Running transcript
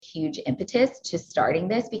huge impetus to starting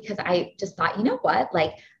this because I just thought, you know what,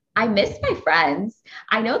 like I miss my friends.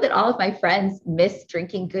 I know that all of my friends miss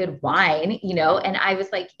drinking good wine, and I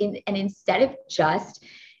was like, and instead of just,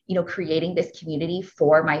 creating this community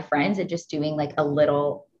for my friends and just doing like a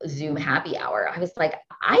little Zoom happy hour, I was like,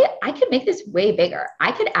 I could make this way bigger.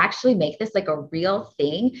 I could actually make this like a real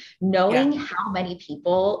thing, knowing how many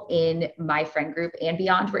people in my friend group and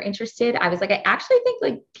beyond were interested. I was like, I actually think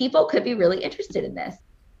like people could be really interested in this.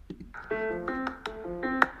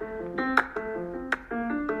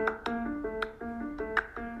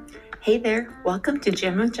 Hey there, welcome to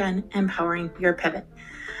Gym with Jen, Empowering Your Pivot.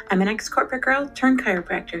 I'm an ex-corporate girl turned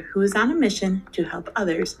chiropractor who is on a mission to help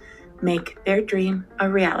others make their dream a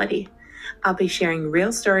reality. I'll be sharing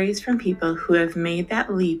real stories from people who have made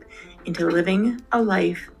that leap into living a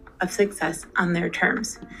life of success on their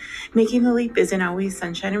terms. Making the leap isn't always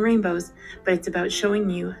sunshine and rainbows, but it's about showing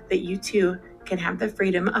you that you too can have the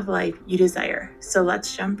freedom of life you desire. So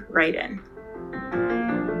let's jump right in.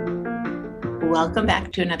 Welcome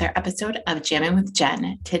back to another episode of Jamming with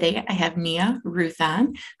Jen. Today I have Nia Ruth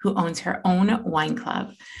on, who owns her own wine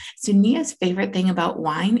club. So Nia's favorite thing about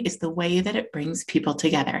wine is the way that it brings people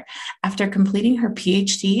together. After completing her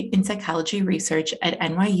PhD in psychology research at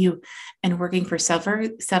NYU and working for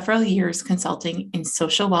several years consulting in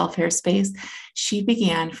social welfare space, she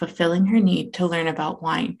began fulfilling her need to learn about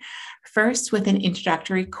wine. First with an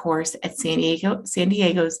introductory course at San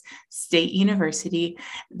Diego's State University,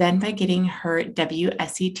 then by getting her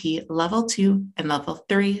WSET Level 2 and Level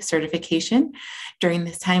 3 certification. During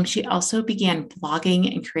this time, she also began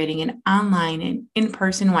blogging and creating an online and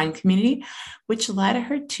in-person wine community, which led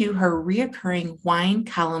her to her reoccurring wine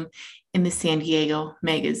column in the San Diego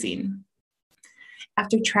Magazine.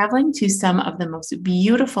 After traveling to some of the most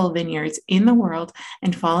beautiful vineyards in the world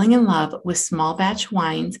and falling in love with small batch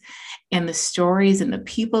wines and the stories and the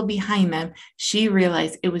people behind them, she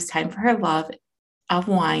realized it was time for her love of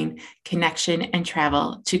wine, connection, and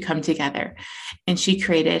travel to come together. And she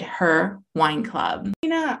created her wine club.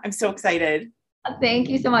 Nina, I'm so excited. Thank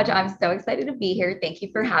you so much. I'm so excited to be here. Thank you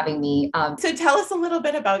for having me. So tell us a little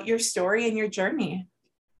bit about your story and your journey.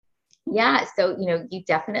 Yeah. So, you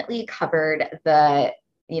definitely covered the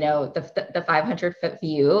 500-foot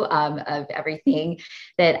view of everything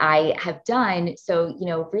that I have done. So,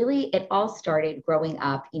 really it all started growing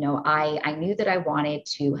up. I knew that I wanted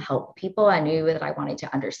to help people. I knew that I wanted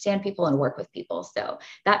to understand people and work with people. So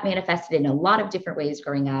that manifested in a lot of different ways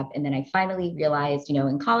growing up. And then I finally realized,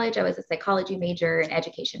 in college, I was a psychology major and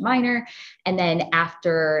education minor. And then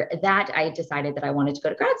after that, I decided that I wanted to go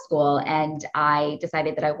to grad school, and I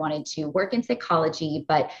decided that I wanted to work in psychology,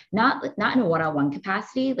 but not in a one-on-one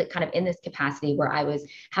capacity, like kind of in this capacity where I was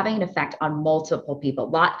having an effect on multiple people,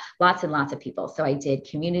 lots and lots of people. So I did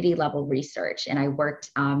community level research, and I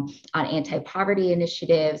worked on anti-poverty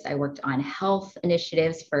initiatives. I worked on health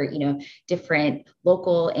initiatives for, different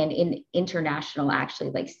local and international,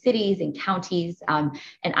 actually, like cities and counties. And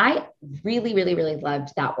I really, really, really loved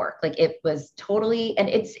that work. Like it was totally, and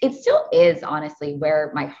it still is honestly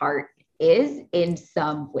where my heart is in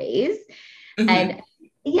some ways. Mm-hmm. And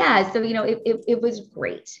yeah, so, it was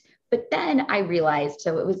great. But then I realized,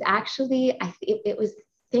 so it was actually, it was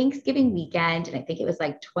Thanksgiving weekend, and I think it was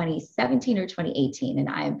like 2017 or 2018. And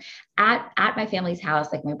I'm at my family's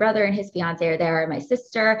house, like my brother and his fiance are there, and my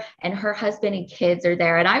sister and her husband and kids are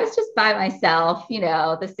there. And I was just by myself,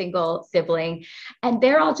 the single sibling, and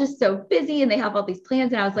they're all just so busy and they have all these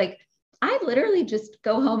plans. And I was like, I literally just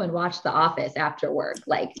go home and watch The Office after work.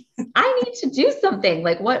 Like I need to do something.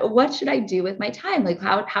 Like what should I do with my time? Like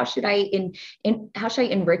how should I how should I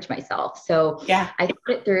enrich myself? So yeah, I thought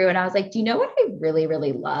it through, and I was like, do you know what I really,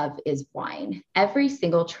 really love is wine. Every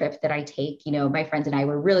single trip that I take, my friends and I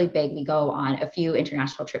were really big. We go on a few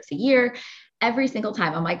international trips a year. Every single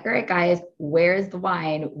time I'm like, all right, guys, where's the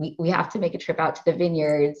wine? We have to make a trip out to the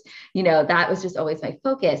vineyards. That was just always my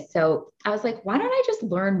focus. So I was like, why don't I just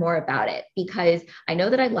learn more about it? Because I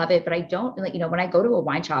know that I love it, but I don't like, when I go to a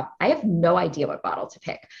wine shop, I have no idea what bottle to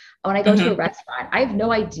pick. When I go to a restaurant, I have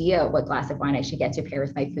no idea what glass of wine I should get to pair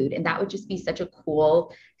with my food. And that would just be such a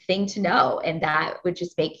cool thing to know. And that would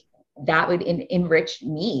just enrich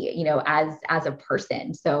me, as a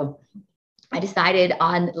person. So I decided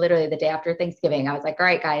on literally the day after Thanksgiving, I was like, all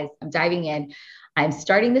right, guys, I'm diving in. I'm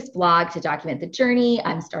starting this blog to document the journey.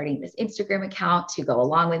 I'm starting this Instagram account to go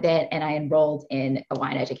along with it. And I enrolled in a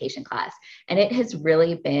wine education class. And it has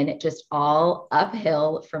really been just all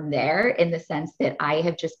uphill from there, in the sense that I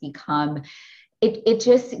have just become, it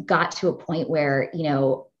just got to a point where,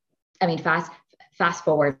 fast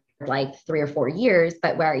forward like 3 or 4 years,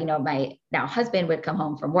 but where, my now husband would come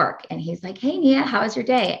home from work and he's like, "Hey, Nia, how was your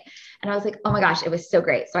day?" And I was like, "Oh my gosh, it was so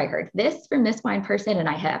great. So I heard this from this wine person, and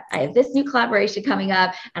I have this new collaboration coming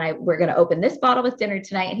up, and we're going to open this bottle with dinner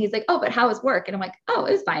tonight." And he's like, "Oh, but how was work?" And I'm like, "Oh,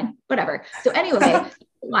 it was fine, whatever." So anyway,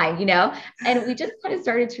 wine, and we just kind of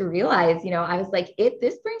started to realize, I was like,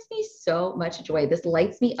 this brings me so much joy. This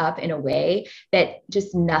lights me up in a way that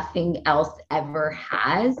just nothing else ever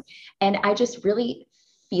has. And I just really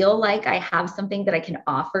feel like I have something that I can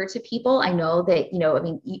offer to people. I know that, I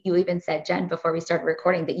mean, you even said, Jen, before we started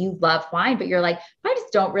recording, that you love wine, but you're like, I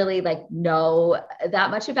just don't really like know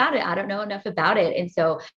that much about it. I don't know enough about it. And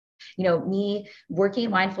so, me working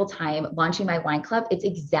in wine full time, launching my wine club, it's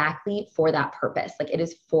exactly for that purpose. Like, it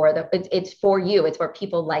is it's for you. It's for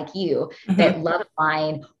people like you that love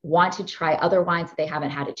wine, want to try other wines that they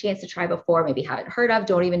haven't had a chance to try before, maybe haven't heard of,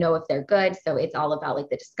 don't even know if they're good. So it's all about like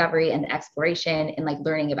the discovery and the exploration and like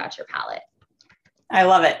learning about your palate. I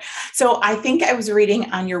love it. So I think I was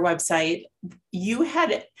reading on your website,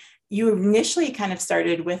 you initially kind of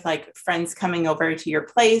started with like friends coming over to your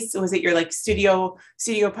place. Was it your like studio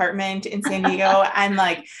apartment in San Diego? And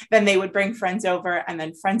like, then they would bring friends over, and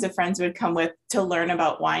then friends of friends would come with to learn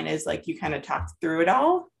about wine, as like you kind of talked through it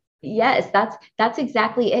all. Yes, that's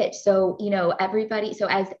exactly it. So, everybody, so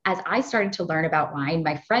as I started to learn about wine,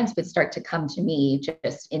 my friends would start to come to me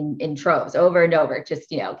just in troves over and over,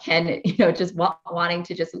 just, just wanting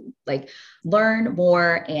to just like learn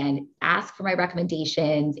more and ask for my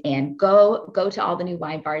recommendations and go to all the new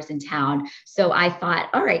wine bars in town. So I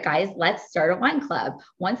thought, all right, guys, let's start a wine club.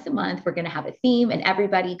 Once a month, we're going to have a theme and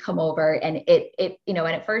everybody come over. And and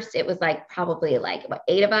at first it was like probably like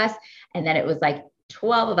 8 of us. And then it was like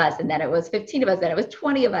 12 of us, and then it was 15 of us, then it was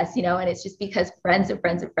 20 of us, and it's just because friends of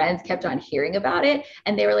friends of friends kept on hearing about it,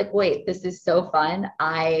 and they were like, "Wait, this is so fun.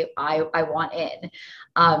 I want in."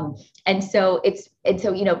 And so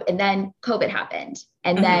and then COVID happened,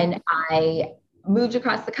 and then I moved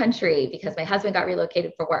across the country because my husband got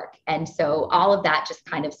relocated for work, and so all of that just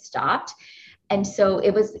kind of stopped. And so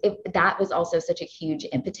that was also such a huge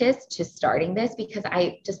impetus to starting this, because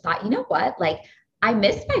I just thought, what, like, I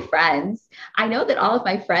miss my friends. I know that all of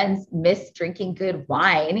my friends miss drinking good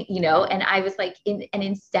wine, and I was like, and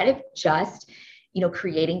instead of just,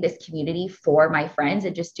 creating this community for my friends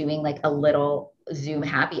and just doing like a little Zoom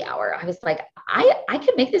happy hour, I was like, I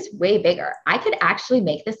could make this way bigger. I could actually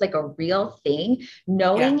make this like a real thing,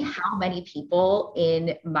 knowing how many people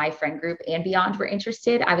in my friend group and beyond were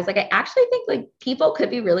interested. I was like, I actually think like people could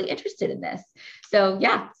be really interested in this. So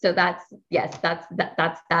that's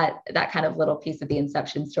that kind of little piece of the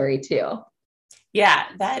inception story too. Yeah,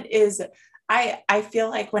 that is, I feel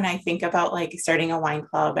like when I think about like starting a wine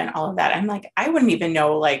club and all of that, I'm like, I wouldn't even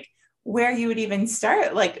know like where you would even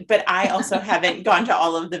start. Like, but I also haven't gone to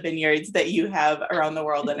all of the vineyards that you have around the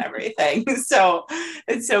world and everything. So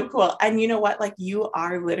it's so cool. And you know what? Like, you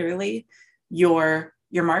are literally your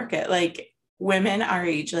market. Like, women our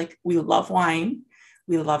age, like, we love wine.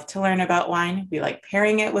 We love to learn about wine. We like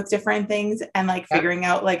pairing it with different things and like figuring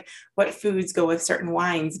out like what foods go with certain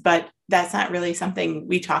wines, but that's not really something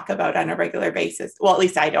we talk about on a regular basis. Well, at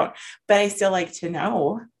least I don't, but I still like to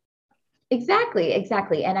know. Exactly.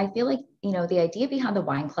 And I feel like, the idea behind the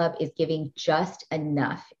wine club is giving just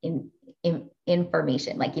enough in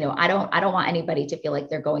information. Like, I don't want anybody to feel like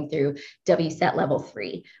they're going through WSET level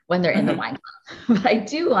 3 when they're in the wine club, but I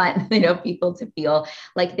do want, people to feel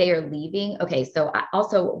like they are leaving. Okay. So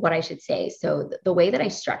also what I should say, so the way that I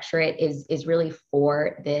structure it is really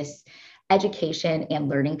for this education and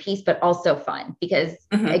learning piece, but also fun, because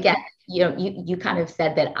again, you kind of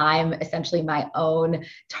said that I'm essentially my own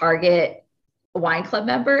target wine club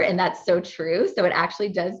member, and that's so true. So it actually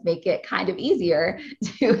does make it kind of easier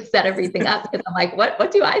to set everything up, because I'm like, what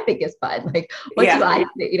do I think is fun? Like, what do I,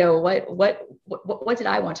 what did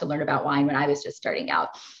I want to learn about wine when I was just starting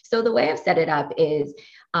out? So the way I've set it up is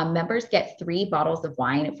members get 3 bottles of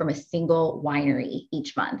wine from a single winery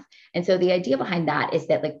each month. And so the idea behind that is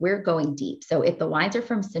that like we're going deep. So if the wines are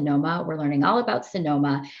from Sonoma, we're learning all about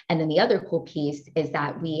Sonoma. And then the other cool piece is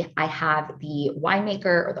that I have the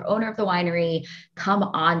winemaker or the owner of the winery come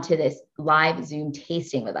on to this live Zoom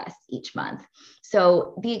tasting with us each month.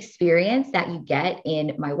 So the experience that you get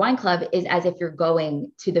in my wine club is as if you're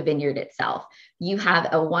going to the vineyard itself. You have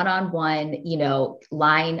a one-on-one,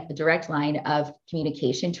 direct line of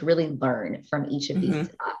communication to really learn from each of these,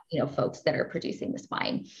 folks that are producing this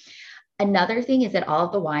wine. Another thing is that all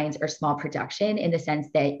of the wines are small production in the sense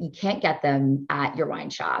that you can't get them at your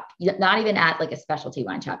wine shop, not even at like a specialty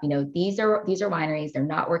wine shop. These are wineries. They're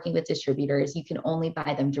not working with distributors. You can only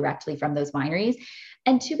buy them directly from those wineries.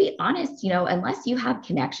 And to be honest, unless you have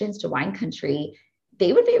connections to wine country,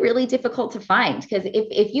 they would be really difficult to find, because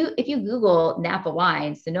if you Google Napa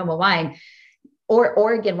wine, Sonoma wine, or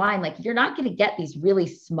Oregon wine, like you're not going to get these really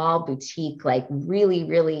small boutique, like really,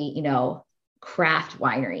 really, craft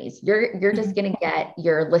wineries. You're just going to get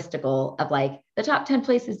your listicle of like the top 10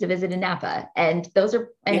 places to visit in Napa. And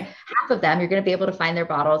half of them, you're going to be able to find their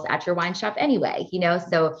bottles at your wine shop anyway,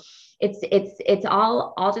 so it's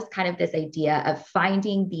all just kind of this idea of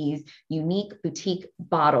finding these unique boutique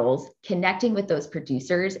bottles, connecting with those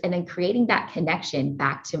producers, and then creating that connection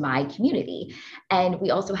back to my community. And we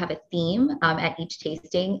also have a theme at each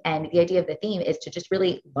tasting. And the idea of the theme is to just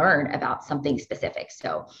really learn about something specific.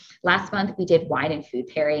 So last month we did wine and food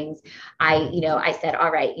pairings. I said,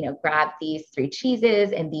 all right, grab these 3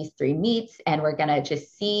 cheeses and these 3 meats, and we're going to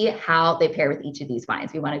just see how they pair with each of these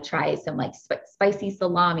wines. We want to try some like spicy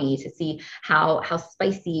salami to see how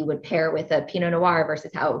spicy would pair with a Pinot Noir versus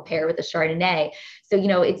how it would pair with a Chardonnay. So,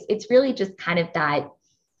 it's really just kind of that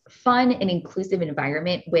fun and inclusive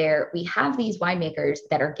environment where we have these winemakers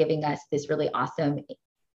that are giving us this really awesome,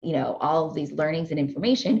 all of these learnings and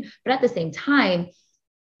information, but at the same time,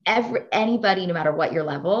 anybody, no matter what your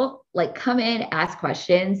level, like come in, ask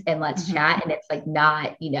questions, and let's chat. And it's like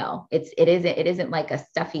not, it isn't like a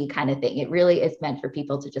stuffy kind of thing. It really is meant for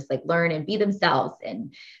people to just like learn and be themselves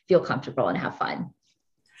and feel comfortable and have fun.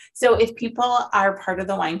 So if people are part of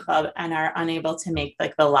the wine club and are unable to make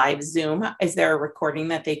like the live Zoom, is there a recording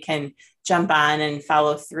that they can jump on and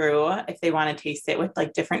follow through if they want to taste it with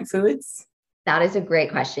like different foods? That is a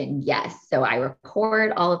great question. Yes. So I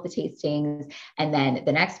record all of the tastings, and then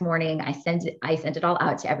the next morning I send it all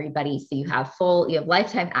out to everybody. So you have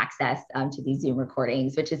lifetime access to these Zoom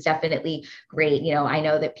recordings, which is definitely great. I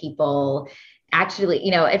know that people actually,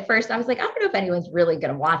 at first I was like, I don't know if anyone's really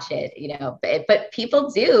going to watch it, but people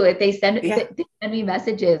do. They send me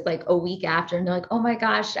messages like a week after, and they're like, oh my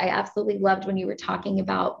gosh, I absolutely loved when you were talking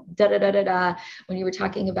about when you were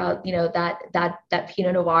talking about, that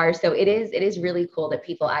Pinot Noir. So it is really cool that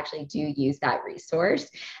people actually do use that resource.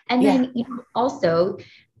 And then, also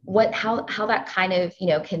how that kind of,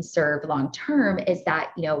 can serve long-term is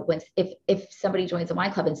that, if somebody joins the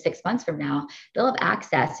wine club in 6 months from now, they'll have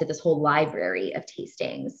access to this whole library of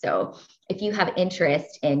tastings. So if you have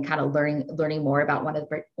interest in kind of learning more about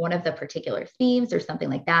one of the particular themes or something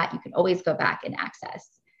like that, you can always go back and access.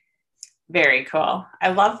 Very cool. I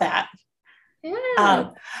love that. Yeah.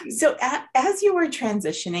 So as you were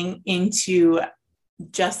transitioning into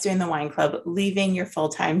just doing the wine club, leaving your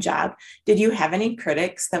full-time job, did you have any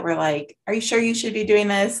critics that were like, are you sure you should be doing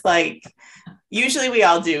this? Like, usually we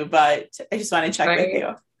all do, but I just want to check with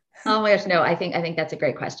you. Oh my gosh, no, I think that's a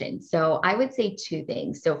great question. So I would say 2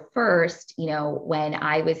 things. So first, when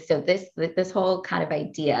I was, this whole kind of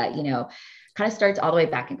idea, kind of starts all the way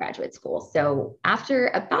back in graduate school. So after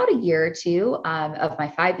about a year or 2 of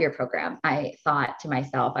my 5-year program, I thought to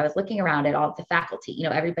myself, I was looking around at all of the faculty,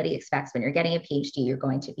 everybody expects when you're getting a PhD, you're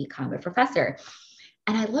going to become a professor.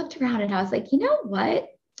 And I looked around and I was like, you know what?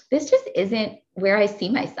 This just isn't where I see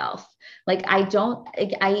myself. Like, I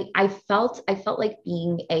felt like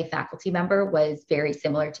being a faculty member was very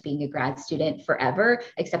similar to being a grad student forever,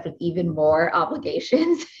 except with even more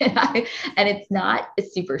obligations. And it's not a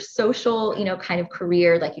super social, kind of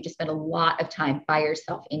career. Like, you just spend a lot of time by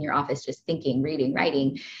yourself in your office, just thinking, reading,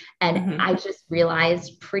 writing. And I just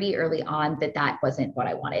realized pretty early on that wasn't what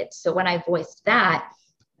I wanted. So when I voiced that,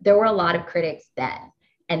 there were a lot of critics then.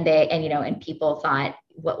 And people thought,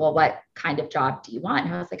 what kind of job do you want?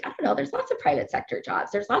 And I was like, I don't know. There's lots of private sector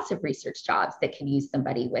jobs. There's lots of research jobs that can use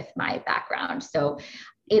somebody with my background. So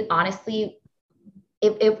it honestly,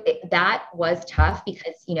 that was tough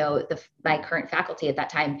because, my current faculty at that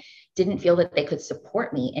time didn't feel that they could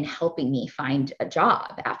support me in helping me find a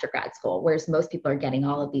job after grad school. Whereas most people are getting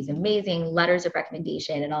all of these amazing letters of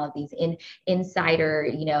recommendation and all of these insider,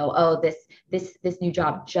 this new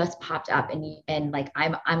job just popped up and like,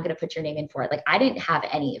 I'm going to put your name in for it. Like, I didn't have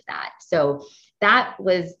any of that. So that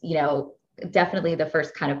was, definitely the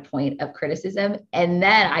first kind of point of criticism. And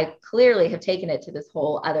then I clearly have taken it to this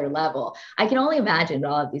whole other level. I can only imagine what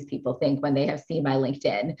all of these people think when they have seen my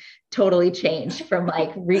LinkedIn totally changed from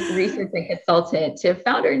like research and consultant to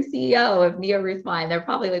founder and CEO of Nia Ruth Wine. They're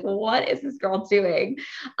probably like, well, what is this girl doing?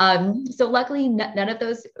 So luckily none of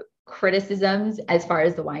those criticisms as far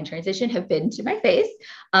as the wine transition have been to my face.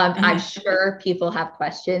 I'm sure people have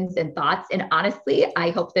questions and thoughts. And honestly, I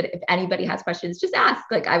hope that if anybody has questions, just ask.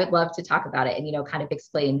 Like, I would love to talk about it and, kind of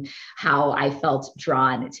explain how I felt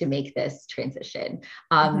drawn to make this transition.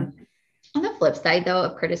 On the flip side, though,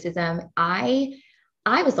 of criticism, I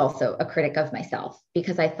was also a critic of myself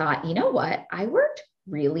because I thought, you know what? I worked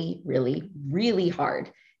really, really, really hard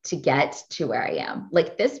to get to where I am.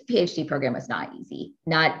 Like, this PhD program was not easy,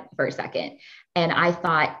 not for a second. And I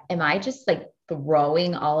thought, am I just like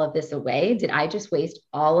throwing all of this away? Did I just waste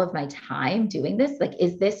all of my time doing this? Like,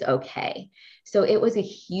 is this okay? So it was a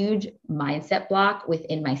huge mindset block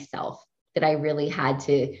within myself that I really had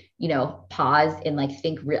to, pause and like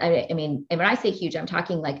think. I mean, and when I say huge, I'm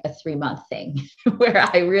talking like a 3-month thing where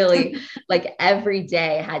I really like every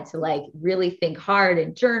day had to like really think hard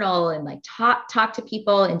and journal and like talk to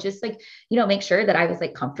people and just like, make sure that I was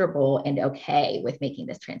like comfortable and okay with making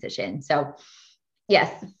this transition. So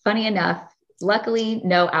yes, funny enough, luckily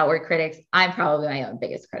no outward critics. I'm probably my own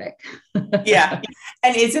biggest critic. Yeah.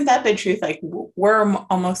 And isn't that the truth? Like, we're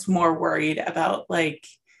almost more worried about like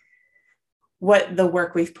what the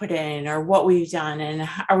work we've put in or what we've done and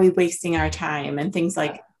are we wasting our time and things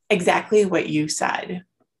like exactly what you said.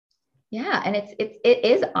 Yeah. And it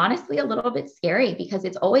is honestly a little bit scary because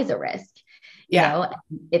it's always a risk.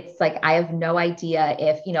 It's like, I have no idea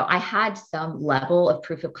if, I had some level of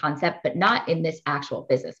proof of concept, but not in this actual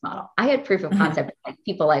business model. I had proof of concept, like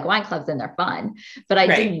people like wine clubs and they're fun, but I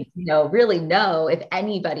didn't, really know if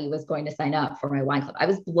anybody was going to sign up for my wine club. I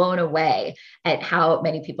was blown away at how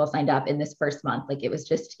many people signed up in this first month. Like, it was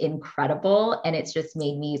just incredible. And it's just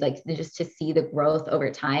made me like, just to see the growth over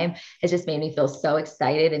time has just made me feel so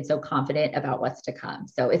excited and so confident about what's to come.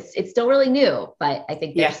 So it's still really new, but I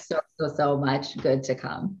think there's so much good to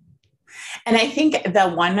come. And I think the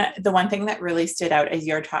one thing that really stood out as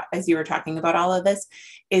you were talking about all of this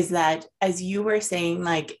is that, as you were saying,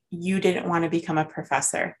 like, you didn't want to become a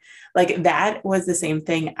professor. Like, that was the same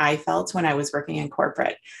thing I felt when I was working in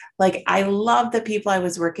corporate. Like, I loved the people I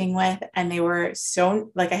was working with and they were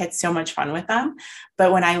so, like, I had so much fun with them.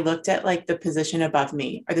 But when I looked at like the position above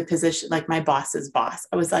me or the position, like my boss's boss,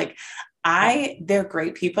 I was like, they're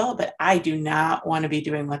great people, but I do not want to be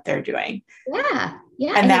doing what they're doing. Yeah.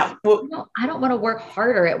 Yeah. And I don't want to work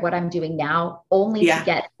harder at what I'm doing now only to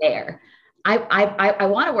get there. I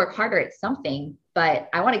want to work harder at something, but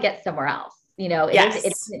I want to get somewhere else. It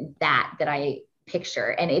isn't that I picture.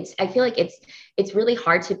 And I feel like it's really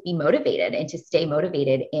hard to be motivated and to stay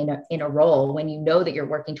motivated in a role when you know that you're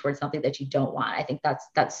working towards something that you don't want. I think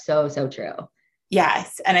that's so true.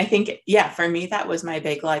 Yes. And I think, for me, that was my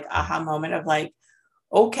big like aha moment of like,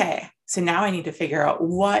 okay, so now I need to figure out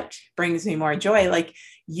what brings me more joy. Like,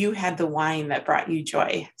 you had the wine that brought you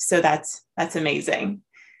joy. So that's amazing.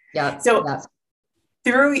 Yeah. So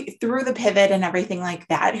through the pivot and everything like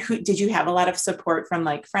that, did you have a lot of support from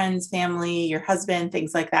like friends, family, your husband,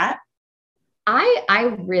 things like that?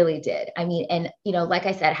 I really did. I mean, and like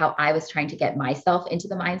I said, how I was trying to get myself into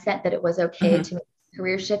the mindset that it was okay to make a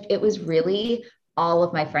career shift. It was really all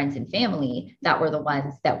of my friends and family that were the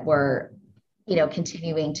ones that were,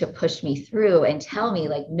 continuing to push me through and tell me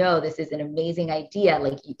like, no, this is an amazing idea.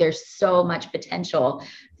 Like, there's so much potential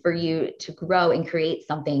for you to grow and create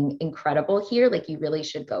something incredible here. Like, you really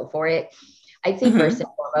should go for it. I'd say first and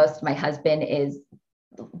foremost, my husband is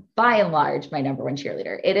by and large my number one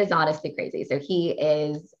cheerleader. It is honestly crazy. So he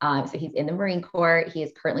is, he's in the Marine Corps. He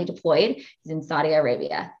is currently deployed. He's in Saudi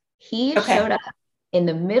Arabia. He showed up in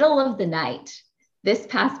the middle of the night this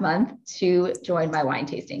past month to join my wine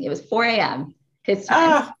tasting. It was 4 a.m. his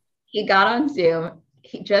time. He got on Zoom.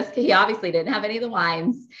 He obviously didn't have any of the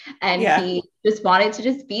wines, and he just wanted to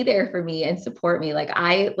just be there for me and support me. Like,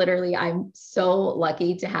 I'm so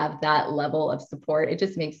lucky to have that level of support. It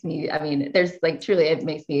just makes me, I mean, there's like, truly, it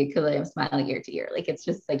makes me, because I'm smiling ear to ear. Like, it's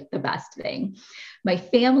just like the best thing. My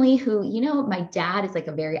family, who, my dad is like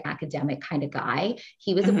a very academic kind of guy.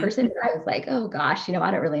 He was a person that I was like, oh gosh, I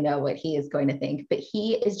don't really know what he is going to think, but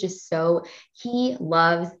he is just he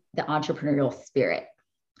loves the entrepreneurial spirit.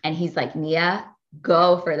 And he's like, Nia,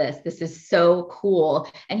 go for this. This is so cool.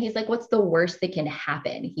 And he's like, what's the worst that can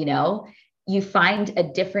happen? You find a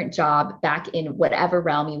different job back in whatever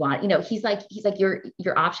realm you want. He's like,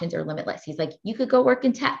 your options are limitless. He's like, you could go work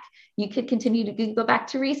in tech. You could continue to go back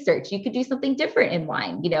to research. You could do something different in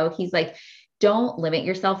wine. He's like, don't limit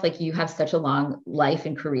yourself. Like, you have such a long life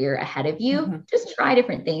and career ahead of you. Just try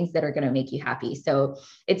different things that are going to make you happy. So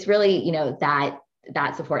it's really,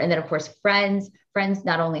 that support. And then of course, friends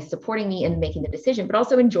not only supporting me in making the decision, but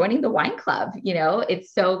also in joining the wine club.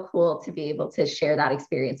 It's so cool to be able to share that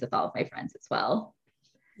experience with all of my friends as well.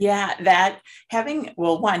 Yeah, that having,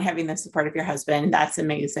 well, one, having the support of your husband, that's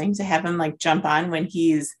amazing to have him like jump on when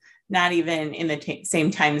he's not even in the same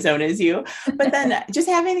time zone as you. But then just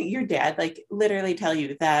having your dad like literally tell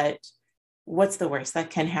you that what's the worst that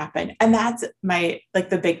can happen? And that's my, like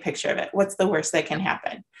the big picture of it. What's the worst that can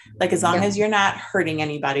happen? Like, as long Yeah, as you're not hurting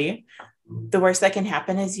anybody, the worst that can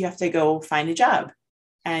happen is you have to go find a job,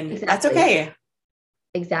 and that's exactly. okay.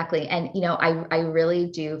 Exactly. And, I really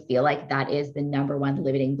do feel like that is the number one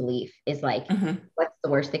limiting belief is like, Mhm. what's the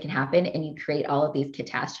worst that can happen? And you create all of these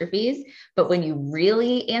catastrophes. But when you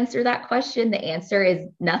really answer that question, the answer is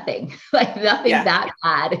nothing. Like nothing Yeah. that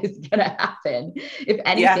bad is going to happen. If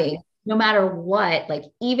Yeah. anything, no matter what, like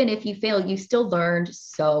even if you fail, you still learned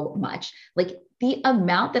so much. Like the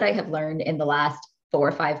amount that I have learned in the last 4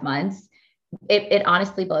 or 5 months, it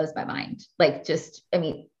honestly blows my mind. Like just, I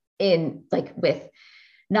mean, in like with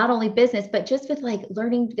not only business, but just with like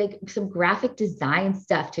learning like some graphic design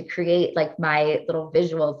stuff to create like my little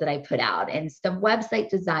visuals that I put out and some website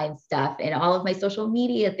design stuff and all of my social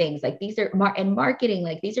media things. Like these are and marketing,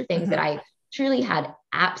 like these are things that Mhm. I truly had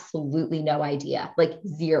absolutely no idea, like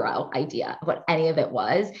zero idea what any of it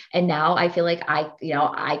was. And now I feel like I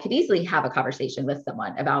could easily have a conversation with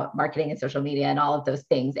someone about marketing and social media and all of those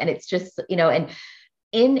things. And it's just, and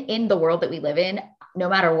in the world that we live in, no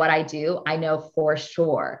matter what I do, I know for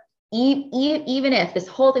sure, even if this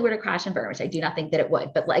whole thing were to crash and burn, which I do not think that it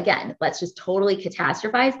would, but again, let's just totally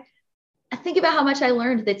catastrophize. I think about how much I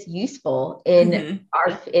learned that's useful Mhm.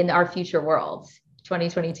 in our future worlds,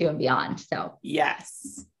 2022 and beyond. So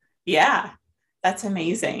Yes. Yeah. That's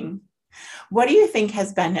amazing. What do you think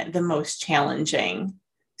has been the most challenging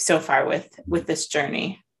so far with this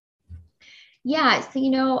journey? yeah,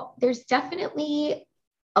 so there's definitely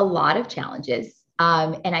a lot of challenges.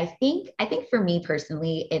 And I think for me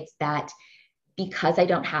personally, it's that because I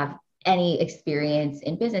don't have any experience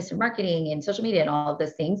in business and marketing and social media and all of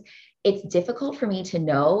those things, it's difficult for me to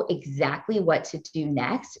know exactly what to do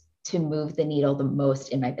next to move the needle the most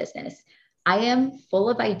in my business. I am full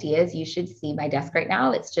of ideas. You should see my desk right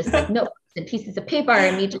now. It's just like notebooks and pieces of paper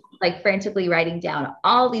and me just like frantically writing down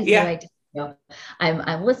all these new Yeah. ideas.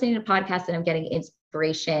 I'm listening to podcasts and I'm getting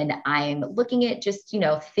inspiration. I'm looking at just,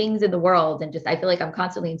 things in the world and just I feel like I'm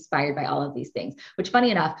constantly inspired by all of these things, which funny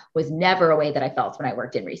enough was never a way that I felt when I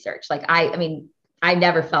worked in research. Like I mean, I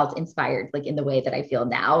never felt inspired like in the way that I feel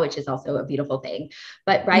now, which is also a beautiful thing.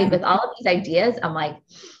 But right, with Mhm. all of these ideas, I'm like,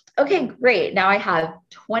 okay, great. Now I have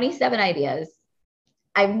 27 ideas.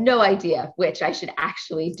 I have no idea which I should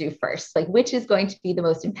actually do first, like which is going to be the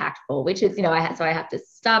most impactful, which is, so I have to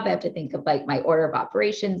stop. I have to think of like my order of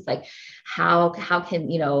operations, like how can,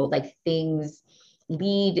 like things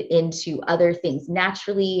lead into other things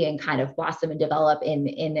naturally and kind of blossom and develop in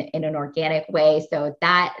an organic way. So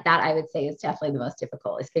that I would say is definitely the most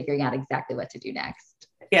difficult is figuring out exactly what to do next.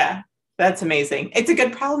 Yeah. That's amazing. It's a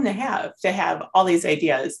good problem to have all these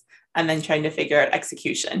ideas and then trying to figure out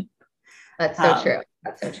execution. That's so Um, true.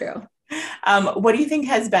 That's so true. what do you think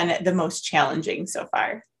has been the most challenging so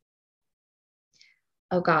far?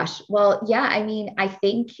 Oh gosh. Well, yeah, I mean, I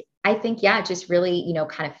think yeah, just really,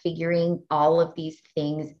 kind of figuring all of these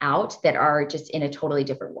things out that are just in a totally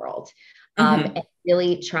different world. Mhm. And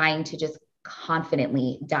really trying to just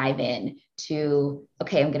confidently dive in to,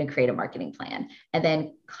 okay, I'm going to create a marketing plan. And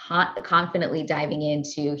then confidently diving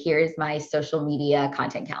into here's my social media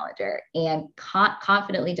content calendar and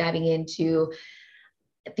confidently diving into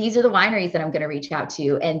these are the wineries that I'm going to reach out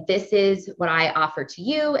to. And this is what I offer to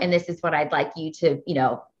you. And this is what I'd like you to,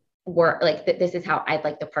 work like this is how I'd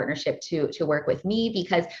like the partnership to work with me.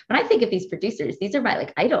 Because when I think of these producers, these are my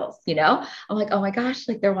like idols, I'm like, oh my gosh,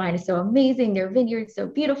 like their wine is so amazing. Their vineyard's so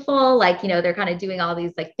beautiful. Like, they're kind of doing all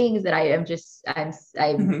these like things that I am just, I'm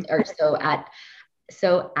Mhm. are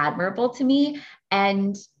so admirable to me.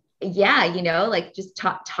 And yeah, like just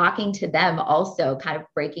talking to them also kind of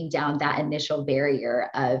breaking down that initial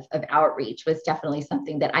barrier of outreach was definitely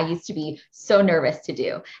something that I used to be so nervous to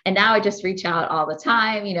do. And now I just reach out all the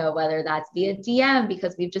time, whether that's via DM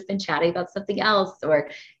because we've just been chatting about something else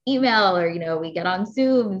or email or, we get on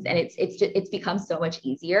Zooms and it's become so much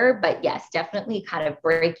easier. But yes, definitely kind of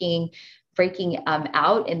breaking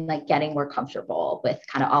out and like getting more comfortable with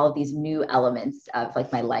kind of all of these new elements of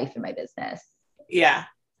like my life and my business. Yeah.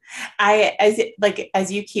 As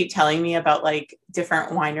you keep telling me about like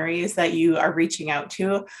different wineries that you are reaching out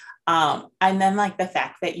to, and then like the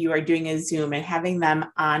fact that you are doing a Zoom and having them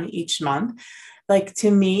on each month, like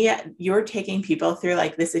to me, you're taking people through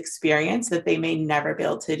like this experience that they may never be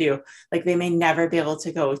able to do. Like they may never be able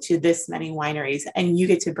to go to this many wineries, and you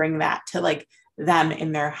get to bring that to like them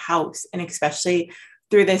in their house. And especially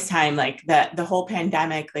through this time, like the whole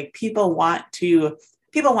pandemic, like people want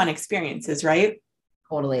experiences, right?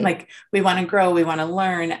 Totally. Like we want to grow, we want to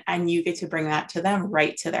learn, and you get to bring that to them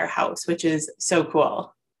right to their house, which is so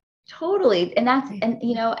cool. Totally. And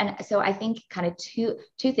so I think kind of two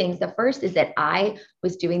things. The first is that I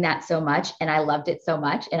was doing that so much and I loved it so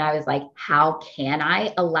much. And I was like, how can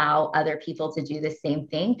I allow other people to do the same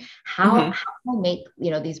thing? How can I make,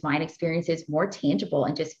 these wine experiences more tangible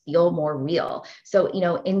and just feel more real? So,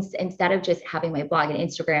 instead of just having my blog and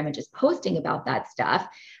Instagram and just posting about that stuff,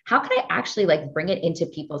 how can I actually like bring it into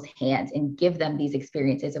people's hands and give them these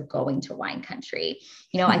experiences of going to wine country?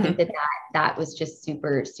 I think that was just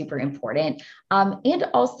super, super important. And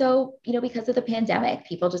also, because of the pandemic,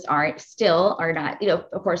 people just are not,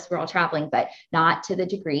 of course we're all traveling, but not to the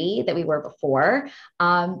degree that we were before.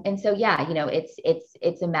 And so, yeah,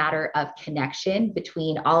 it's a matter of connection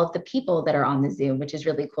between all of the people that are on the Zoom, which is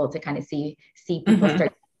really cool to kind of see people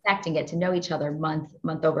start connect and get to know each other month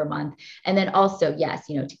over month. And then also, yes,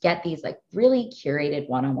 to get these like really curated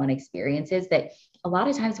one-on-one experiences that a lot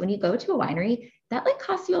of times when you go to a winery, that like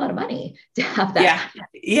costs you a lot of money to have that.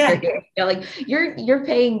 Yeah. Like you're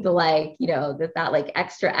paying the like, that like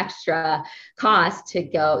extra cost to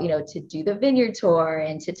go, to do the vineyard tour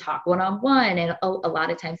and to talk one-on-one. And a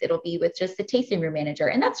lot of times it'll be with just the tasting room manager,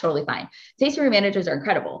 and that's totally fine. Tasting room managers are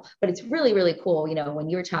incredible, but it's really, really cool. When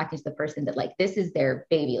you're talking to the person that like, this is their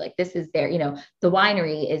baby, like this is their, the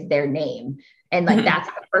winery is their name. And like, that's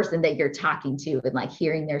the person that you're talking to and like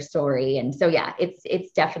hearing their story. And so, yeah,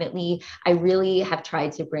 it's definitely, I really have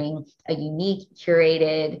tried to bring a unique,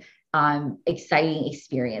 curated, exciting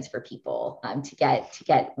experience for people to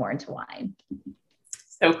get more into wine.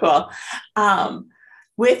 So cool.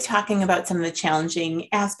 With talking about some of the challenging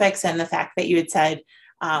aspects and the fact that you had said,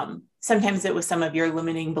 sometimes it was some of your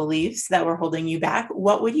limiting beliefs that were holding you back.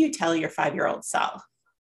 What would you tell your 5-year-old self?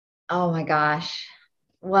 Oh my gosh.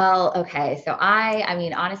 Well, okay. So I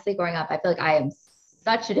mean, honestly, growing up, I feel like I am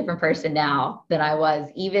such a different person now than I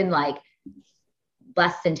was even like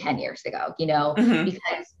less than 10 years ago,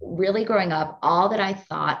 because really growing up, all that I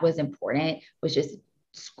thought was important was just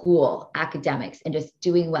school, academics, and just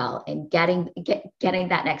doing well and getting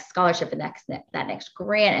that next scholarship and that next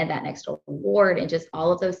grant and that next award. And just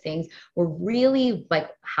all of those things were really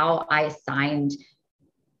like how I assigned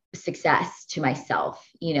success to myself,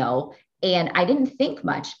 and I didn't think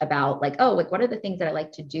much about like, oh, like what are the things that I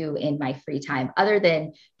like to do in my free time other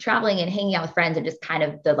than traveling and hanging out with friends and just kind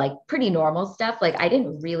of the like pretty normal stuff. Like I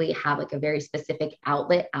didn't really have like a very specific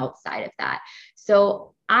outlet outside of that.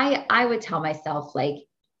 So I would tell myself like,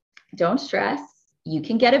 don't stress. You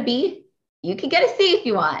can get a B. You can get a C if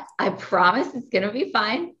you want. I promise it's going to be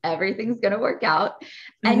fine. Everything's going to work out.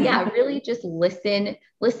 And yeah, really just listen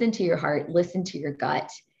to your heart, listen to your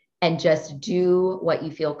gut, and just do what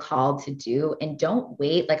you feel called to do. And don't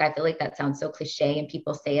wait. Like, I feel like that sounds so cliche and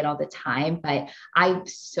people say it all the time, but I'm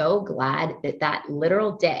so glad that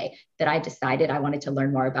literal day that I decided I wanted to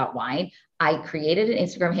learn more about wine, I created an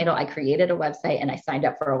Instagram handle, I created a website, and I signed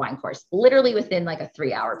up for a wine course literally within like a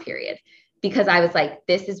 3-hour period, because I was like,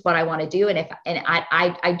 this is what I want to do. And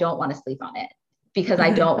I don't want to sleep on it because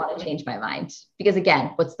I don't want to change my mind, because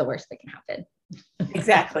again, what's the worst that can happen?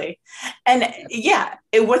 Exactly. And yeah,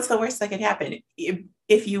 what's the worst that could happen?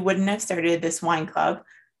 If you wouldn't have started this wine club,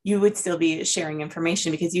 you would still be sharing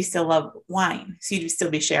information because you still love wine. So you'd still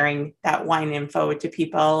be sharing that wine info to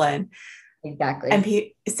people. And exactly.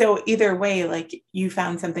 And so either way, like you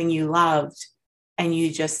found something you loved and you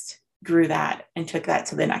just grew that and took that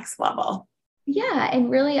to the next level. Yeah. And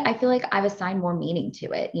really, I feel like I've assigned more meaning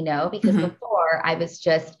to it, because before I was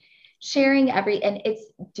just sharing and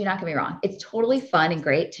do not get me wrong, it's totally fun and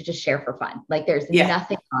great to just share for fun. Like there's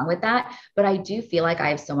nothing wrong with that. But I do feel like I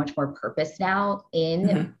have so much more purpose now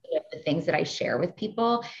in the things that I share with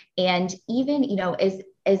people. And even,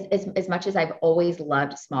 as much as I've always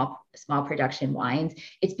loved small production wines,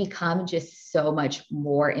 it's become just so much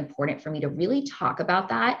more important for me to really talk about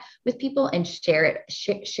that with people and share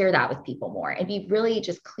that with people more, and be really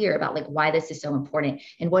just clear about like why this is so important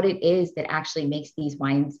and what it is that actually makes these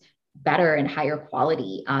wines better and higher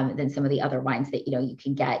quality than some of the other wines that you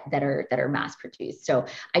can get that are mass produced. So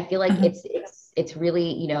I feel like it's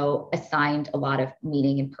really assigned a lot of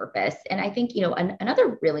meaning and purpose. And I think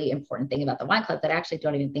another really important thing about the wine club that I actually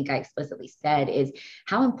don't even think I explicitly said is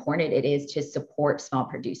how important it is to support small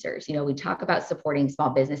producers. We talk about supporting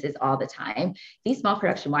small businesses all the time. These small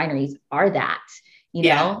production wineries are that,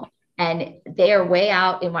 know. and they are way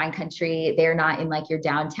out in wine country. They're not in like your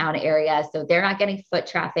downtown area. So they're not getting foot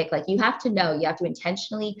traffic. Like you have to know, you have to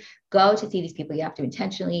intentionally go to see these people. You have to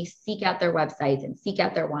intentionally seek out their websites and seek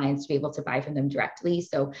out their wines to be able to buy from them directly.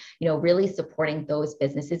 So, really supporting those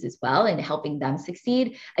businesses as well and helping them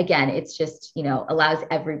succeed. Again, it's just, allows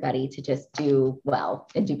everybody to just do well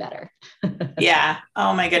and do better. Yeah.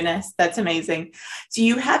 Oh my goodness. That's amazing. Do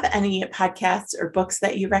you have any podcasts or books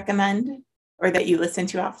that you recommend or that you listen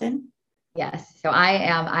to often? Yes. So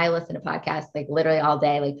I listen to podcasts like literally all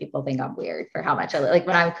day. Like people think I'm weird for how much like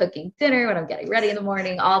when I'm cooking dinner, when I'm getting ready in the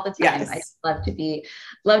morning, all the time. Yes. I love to be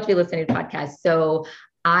listening to podcasts. So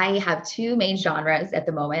I have two main genres at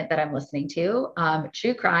the moment that I'm listening to,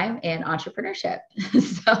 true crime and entrepreneurship.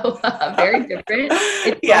 So very different.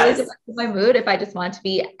 It's Yes. always my mood. If I just want to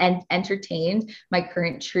be entertained, my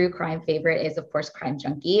current true crime favorite is of course Crime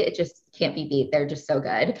Junkie. It just can't be beat. They're just so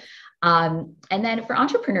good. And then for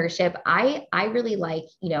entrepreneurship, I really like,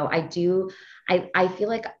 I feel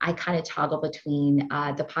like I kind of toggle between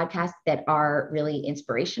the podcasts that are really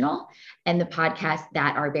inspirational and the podcasts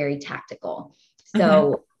that are very tactical.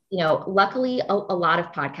 So, luckily a lot of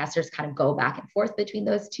podcasters kind of go back and forth between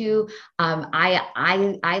those two.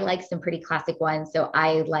 I like some pretty classic ones. So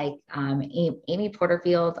I like Amy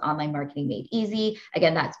Porterfield's Online Marketing Made Easy.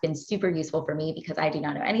 Again, that's been super useful for me because I do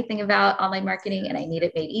not know anything about online marketing and I need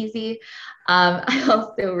it made easy. I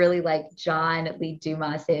also really like John Lee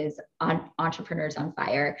Dumas's Entrepreneurs on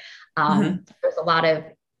Fire. There's a lot of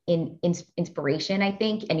inspiration, I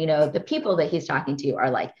think. And, the people that he's talking to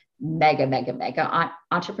are like mega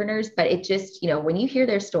entrepreneurs, but it just, when you hear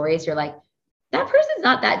their stories, you're like, that person's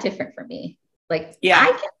not that different from me. Like,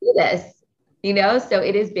 I can do this, so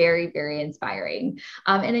it is very, very inspiring.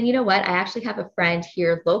 And then, what, I actually have a friend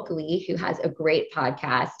here locally who has a great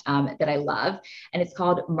podcast that I love, and it's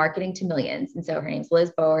called Marketing to Millions. And so her name's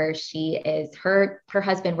Liz Bower. She is her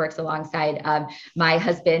husband works alongside my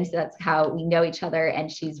husband. So that's how we know each other.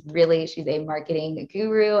 And she's a marketing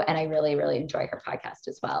guru. And I really, really enjoy her podcast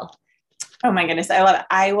as well. Oh my goodness. I love it.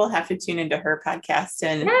 I will have to tune into her podcast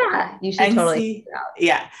and you should totally see.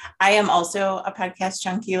 Yeah. I am also a podcast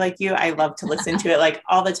junkie like you. I love to listen to it like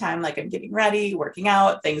all the time. Like I'm getting ready, working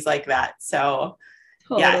out, things like that. So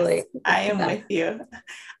totally. Yes, I am with you.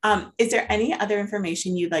 Is there any other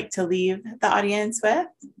information you'd like to leave the audience with?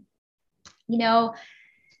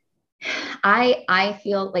 I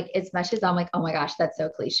feel like as much as I'm like, oh my gosh, that's so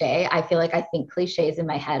cliche. I feel like I think cliches in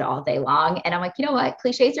my head all day long. And I'm like, you know what?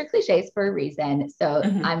 Cliches are cliches for a reason. So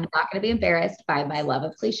I'm not going to be embarrassed by my love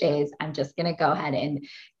of cliches. I'm just going to go ahead and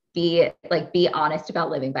be honest about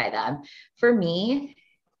living by them. For me,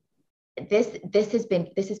 this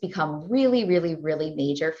has become really, really, really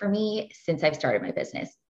major for me since I've started my business.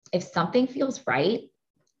 If something feels right,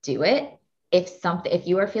 do it. If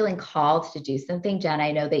you are feeling called to do something, Jen,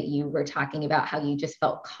 I know that you were talking about how you just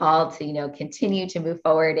felt called to, continue to move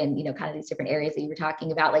forward and, kind of these different areas that you were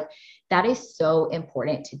talking about, like that is so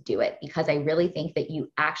important to do it, because I really think that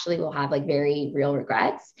you actually will have like very real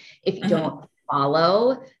regrets if you don't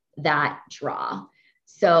follow that draw.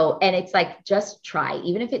 So, and it's like, just try,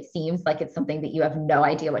 even if it seems like it's something that you have no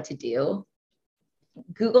idea what to do.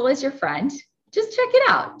 Google is your friend. Just check it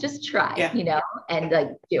out. Just try, and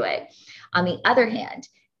like do it. On the other hand,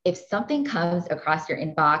 if something comes across your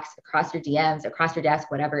inbox, across your DMs, across your desk,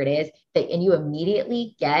 whatever it is, and you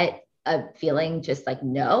immediately get a feeling just like,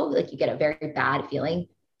 no, like you get a very bad feeling,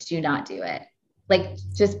 do not do it. Like,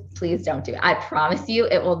 just please don't do it. I promise you,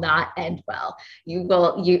 it will not end well.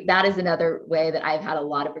 That is another way that I've had a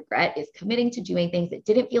lot of regret, is committing to doing things that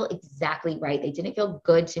didn't feel exactly right. They didn't feel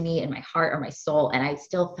good to me in my heart or my soul. And I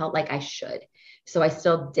still felt like I should. So I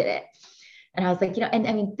still did it. And I was like, and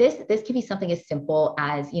I mean, this could be something as simple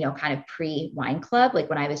as, kind of pre-wine club. Like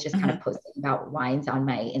when I was just kind of posting about wines on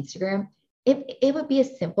my Instagram, it would be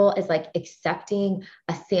as simple as like accepting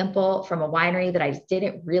a sample from a winery that I just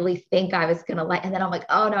didn't really think I was going to like. And then I'm like,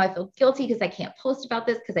 oh no, I feel guilty because I can't post about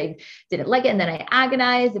this because I didn't like it. And then I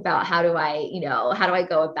agonize about how do I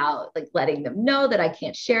go about like letting them know that I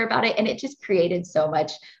can't share about it. And it just created so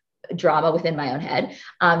much drama within my own head.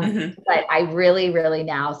 But I really, really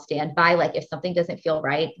now stand by, like, if something doesn't feel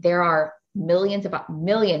right, there are millions of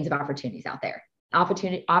opportunities out there.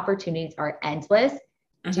 Opportunities are endless.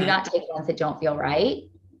 Do not take ones that don't feel right.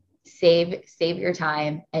 Save your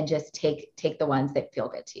time and just take the ones that feel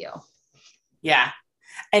good to you. Yeah.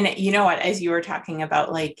 And you know what, as you were talking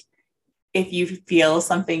about, like, if you feel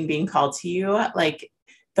something being called to you, like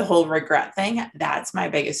the whole regret thing, that's my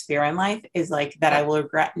biggest fear in life, is like that I will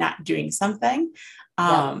regret not doing something.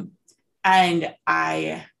 And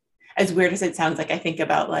as weird as it sounds, like I think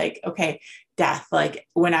about like, okay, death, like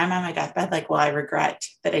when I'm on my deathbed, like, well, I regret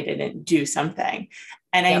that I didn't do something.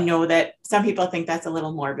 And I know that some people think that's a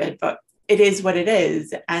little morbid, but it is what it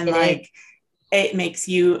is. And it makes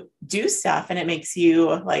you do stuff, and it makes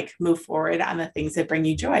you like move forward on the things that bring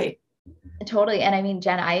you joy. Totally. And I mean,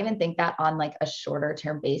 Jen, I even think that on like a shorter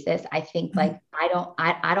term basis, I think like, I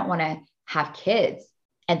don't want to have kids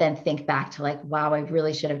and then think back to like, wow, I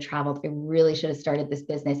really should have traveled. I really should have started this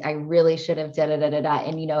business. I really should have and,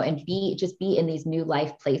 and be in these new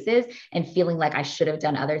life places and feeling like I should have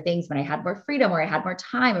done other things when I had more freedom or I had more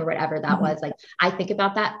time or whatever that was. Like, I think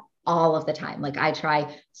about that all of the time. Like, I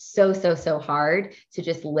try so hard to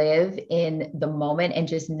just live in the moment and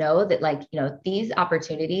just know that, like, these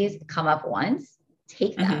opportunities come up once,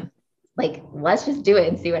 take them. Like, let's just do it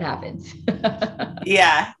and see what happens.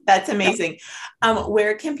 Yeah, that's amazing.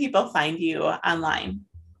 Where can people find you online?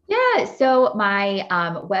 Yeah. So my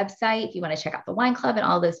website, if you want to check out the wine club and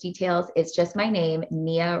all those details, it's just my name,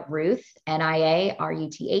 Nia Ruth, NIARUTH.com.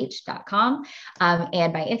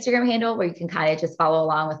 And my Instagram handle, where you can kind of just follow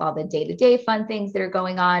along with all the day-to-day fun things that are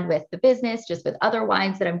going on with the business, just with other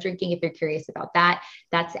wines that I'm drinking. If you're curious about that,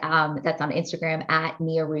 that's on Instagram at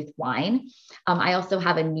Nia Ruth Wine. I also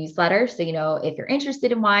have a newsletter. So, if you're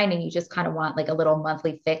interested in wine and you just kind of want like a little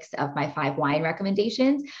monthly fix of my 5 wine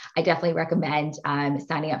recommendations, I definitely recommend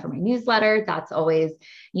signing up for my newsletter. That's always,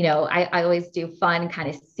 I always do fun kind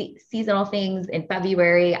of seasonal things. In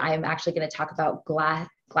February, I'm actually going to talk about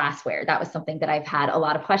glassware. That was something that I've had a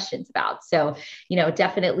lot of questions about. So,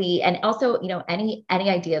 definitely. And also, any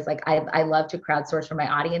ideas, like I love to crowdsource from my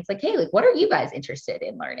audience, like, hey, like, what are you guys interested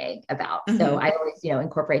in learning about? So I always,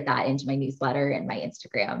 incorporate that into my newsletter and my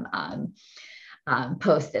Instagram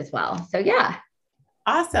post as well. So yeah.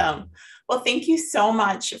 Awesome. Well, thank you so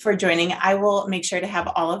much for joining. I will make sure to have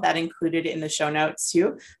all of that included in the show notes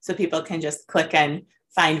too, so people can just click and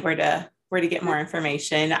find where to get more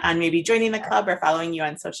information on maybe joining the club or following you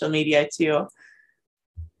on social media too.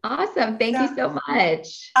 Awesome. Thank you so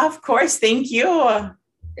much. Of course. Thank you.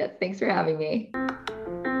 Yes, thanks for having me.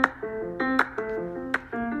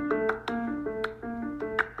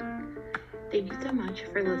 Thank you so much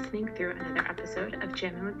for listening through another episode of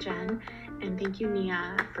Jamming with Jen. And thank you,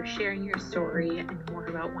 Nia, for sharing your story and more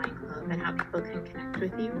about Wine Club and how people can connect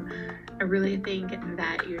with you. I really think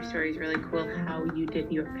that your story is really cool, how you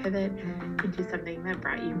did your pivot into something that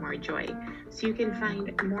brought you more joy. So you can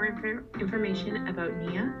find more information about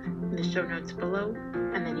Nia in the show notes below.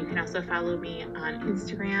 And then you can also follow me on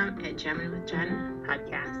Instagram at Jamming with Jen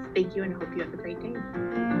podcast. Thank you and hope you have a great day.